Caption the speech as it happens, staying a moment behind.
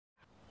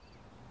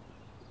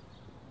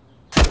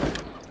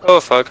Oh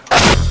fuck.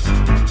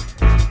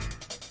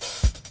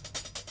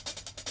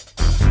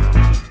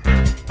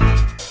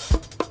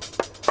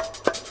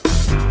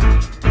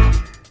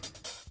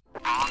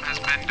 Bomb has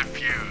been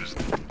defused.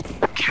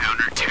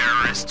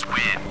 Counter-terrorists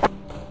win.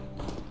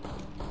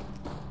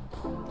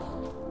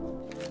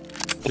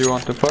 Do you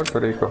want to fuck,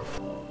 Rico?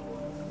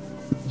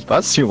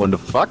 Was? You want to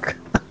fuck?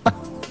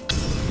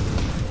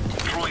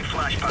 Throwing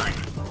flashbang.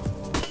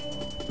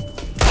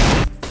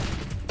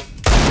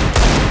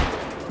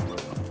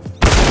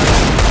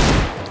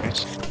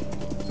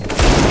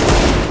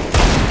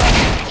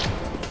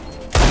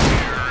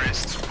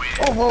 Terrorists win.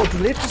 Oh wow, du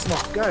lebst es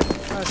noch. Geil.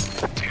 Nice.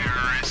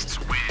 Terrorists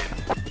win.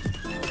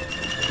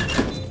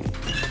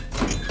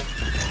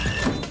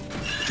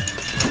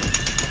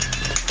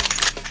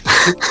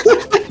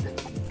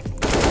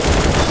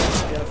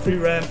 Ja, Free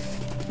Ramp.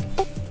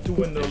 Two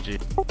Window.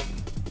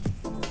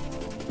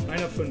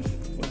 Einer 5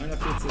 und einer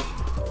 40.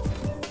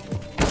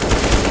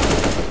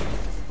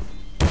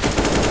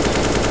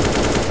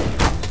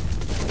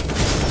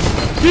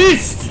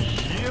 Beast!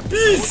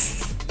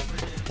 Beast!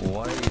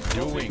 What are you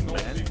doing, man?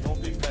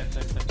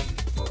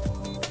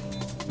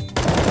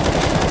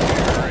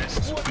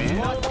 Terrorists win.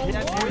 What have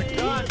you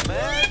done,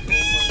 man?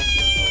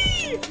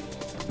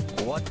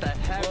 What the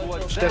heck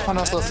was Stefan,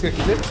 hast du das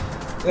geklippt?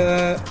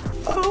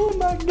 Oh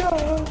my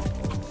god!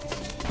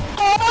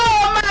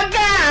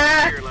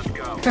 Here, let's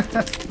go.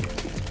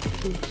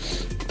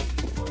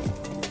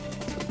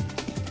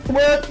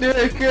 What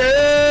the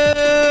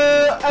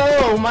girl?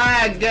 Oh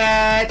my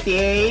god!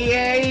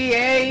 Yeah.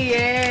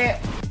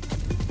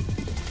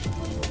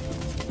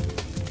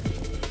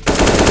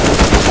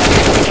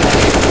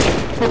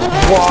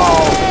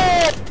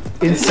 Wow!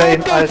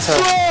 Insane, Alter.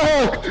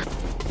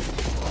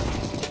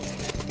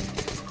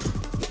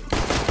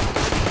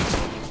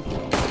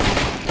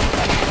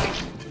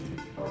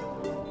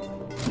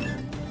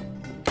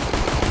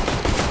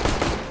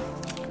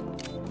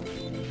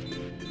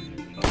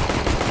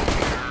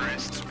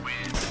 Terrorists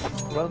win.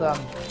 Well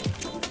done.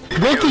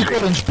 Don't kick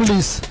orange,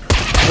 please.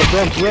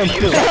 Don't.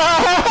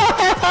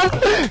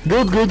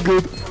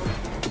 Good.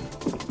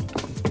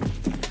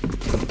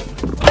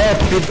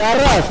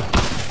 Пидорас!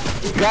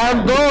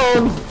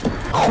 Гандон!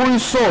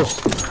 Хуесос!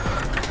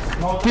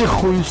 Ты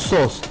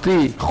хуесос!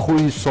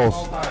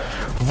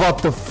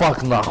 What the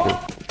fuck, нахуй?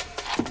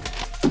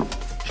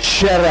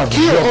 Shut up,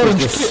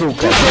 ёбаный,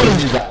 сука!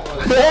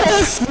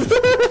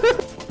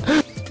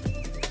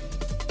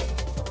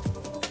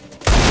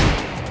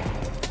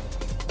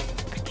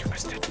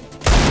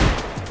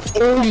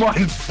 Oh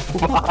mein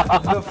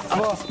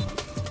Fuck!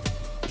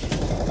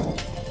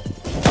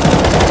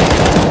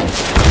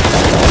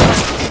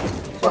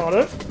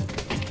 Warte.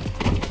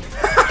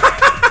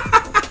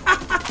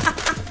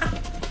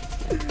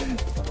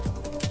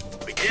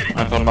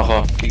 Einfach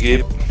Macher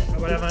gegeben.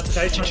 Aber da waren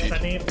 3 Shots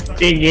daneben.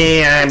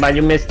 GG, aber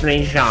du misst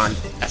mich schon.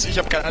 Also ich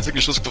habe keinen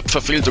einzigen Schuss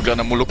verfehlt, sogar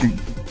an Molukken.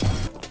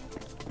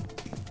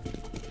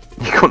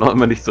 Ich komme auch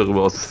immer nicht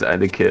darüber aus, dass der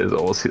eine Kerl so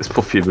aussieht, das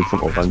Profilbild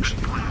von Orange.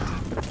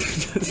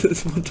 Das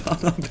ist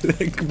Montana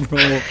Black, Bro.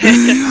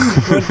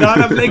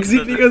 Montana Black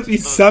sieht nicht aus wie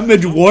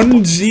Summit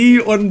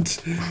 1G und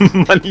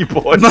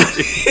Moneyboy.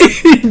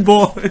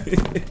 Moneyboy.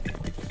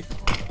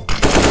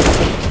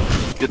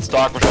 Jetzt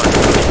Dark wahrscheinlich.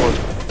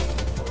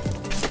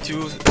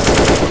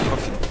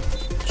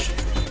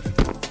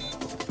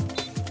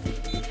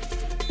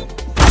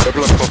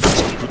 Double on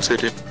Poppins, gut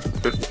CD.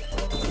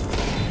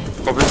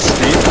 Poppins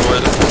steht, aber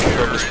er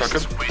ist nicht kacke.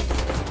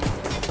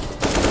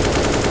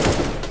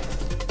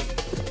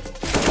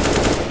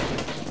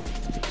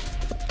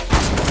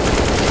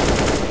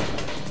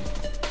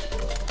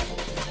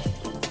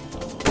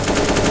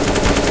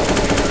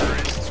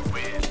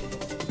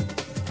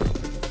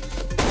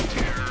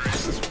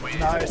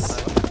 Nice.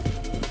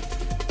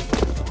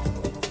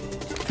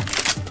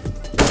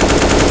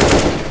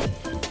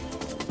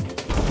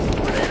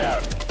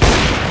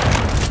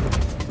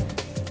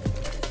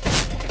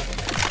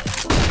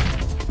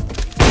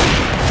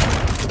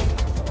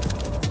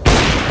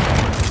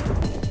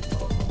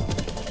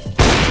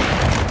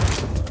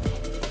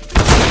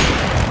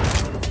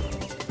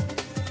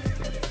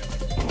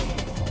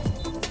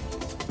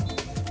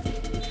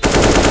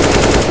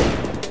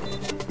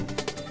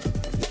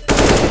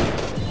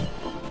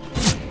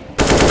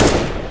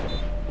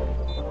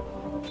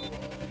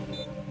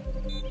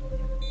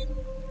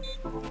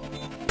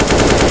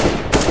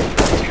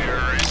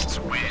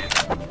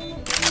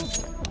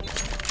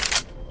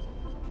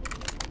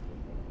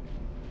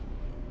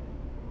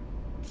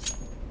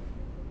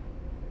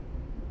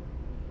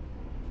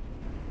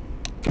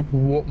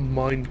 What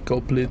mind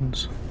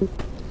goblins?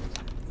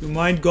 You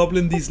mind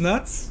gobbling these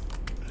nuts?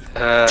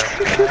 You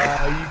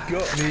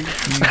got me,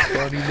 you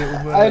funny little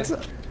man.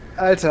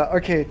 Alter,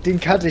 okay, den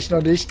kannte ich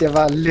noch nicht, der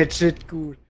war legit gut.